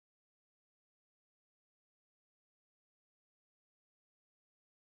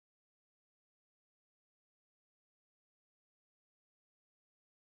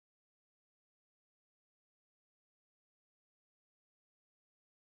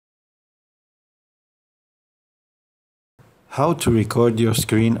How to record your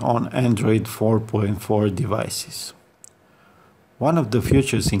screen on Android 4.4 devices. One of the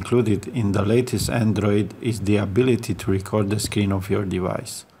features included in the latest Android is the ability to record the screen of your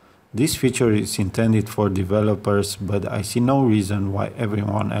device. This feature is intended for developers, but I see no reason why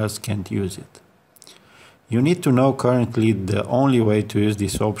everyone else can't use it. You need to know currently the only way to use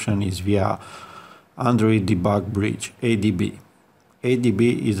this option is via Android Debug Bridge, ADB.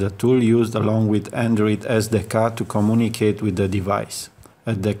 ADB is a tool used along with Android SDK to communicate with the device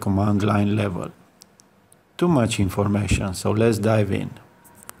at the command line level. Too much information, so let's dive in.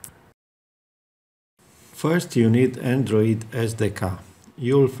 First, you need Android SDK.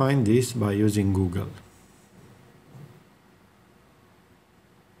 You'll find this by using Google.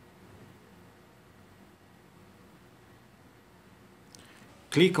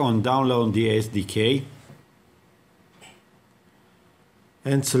 Click on Download the SDK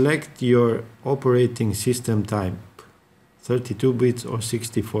and select your operating system type, 32 bits or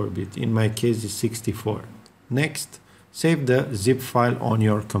 64 bit. In my case it's 64. Next, save the zip file on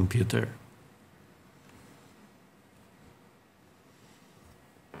your computer.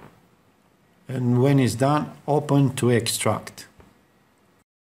 And when it's done, open to extract.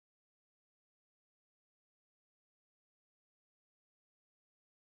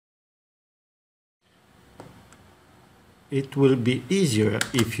 It will be easier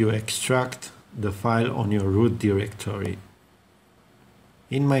if you extract the file on your root directory.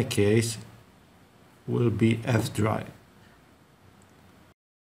 In my case, will be F drive.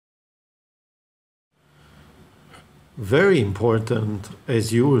 Very important,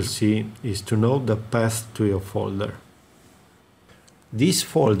 as you will see, is to know the path to your folder. This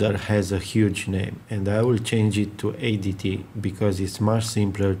folder has a huge name, and I will change it to ADT because it's much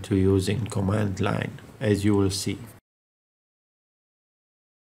simpler to use in command line, as you will see.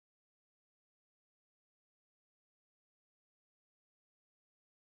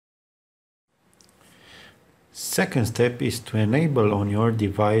 Second step is to enable on your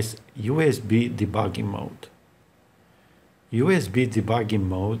device USB debugging mode. USB debugging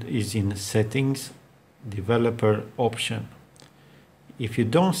mode is in Settings, Developer option. If you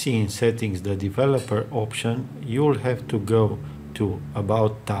don't see in Settings the Developer option, you'll have to go to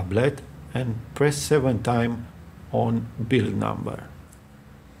About Tablet and press 7 times on build number.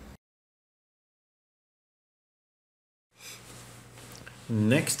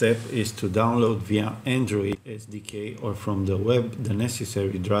 Next step is to download via Android SDK or from the web the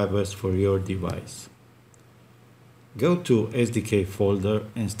necessary drivers for your device. Go to SDK folder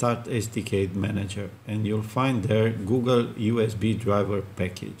and start SDK Manager, and you'll find there Google USB driver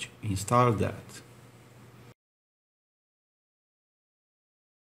package. Install that.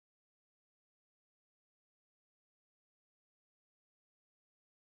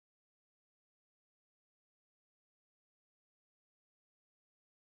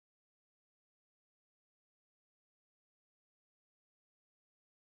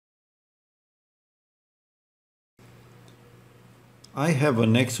 I have a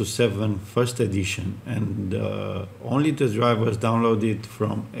Nexus 7 first edition, and only the drivers downloaded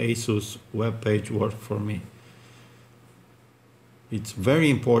from ASUS webpage work for me. It's very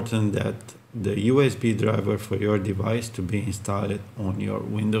important that the USB driver for your device to be installed on your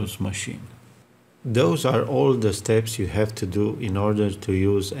Windows machine. Those are all the steps you have to do in order to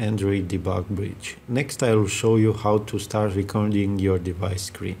use Android Debug Bridge. Next, I will show you how to start recording your device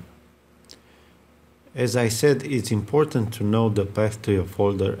screen. As I said, it's important to know the path to your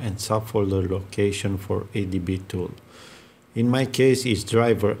folder and subfolder location for ADB tool. In my case, it's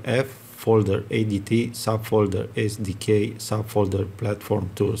driver F, folder ADT, subfolder SDK, subfolder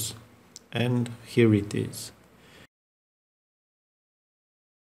platform tools. And here it is.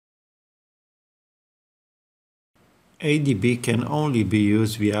 ADB can only be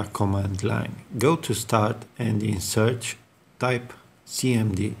used via command line. Go to Start and in Search, type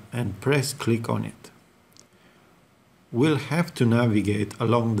CMD and press click on it. We'll have to navigate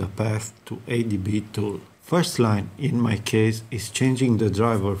along the path to ADB tool. First line, in my case, is changing the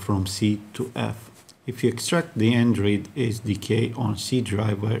driver from C to F. If you extract the Android SDK on C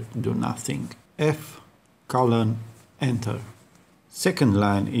driver, do nothing. F, enter. Second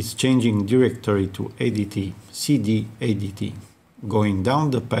line is changing directory to ADT, CD ADT. Going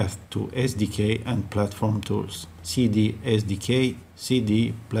down the path to SDK and platform tools. CD SDK,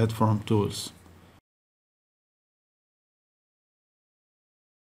 CD platform tools.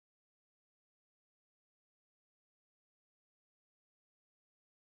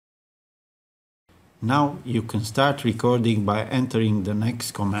 Now you can start recording by entering the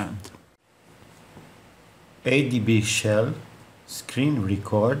next command. ADB shell screen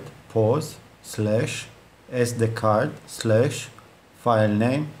record pause / SD card /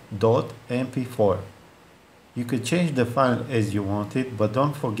 filename.mp4. You could change the file as you want it, but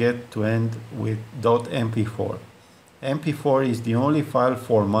don't forget to end with .mp4. MP4 is the only file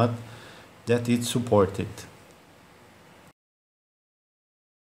format that is supported.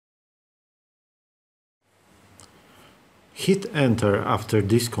 Hit enter after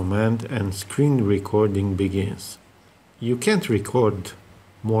this command and screen recording begins. You can't record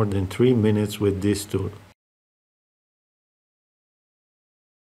more than 3 minutes with this tool.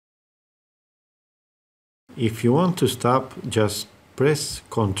 If you want to stop, just press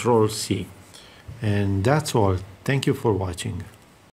Ctrl+C. And that's all. Thank you for watching.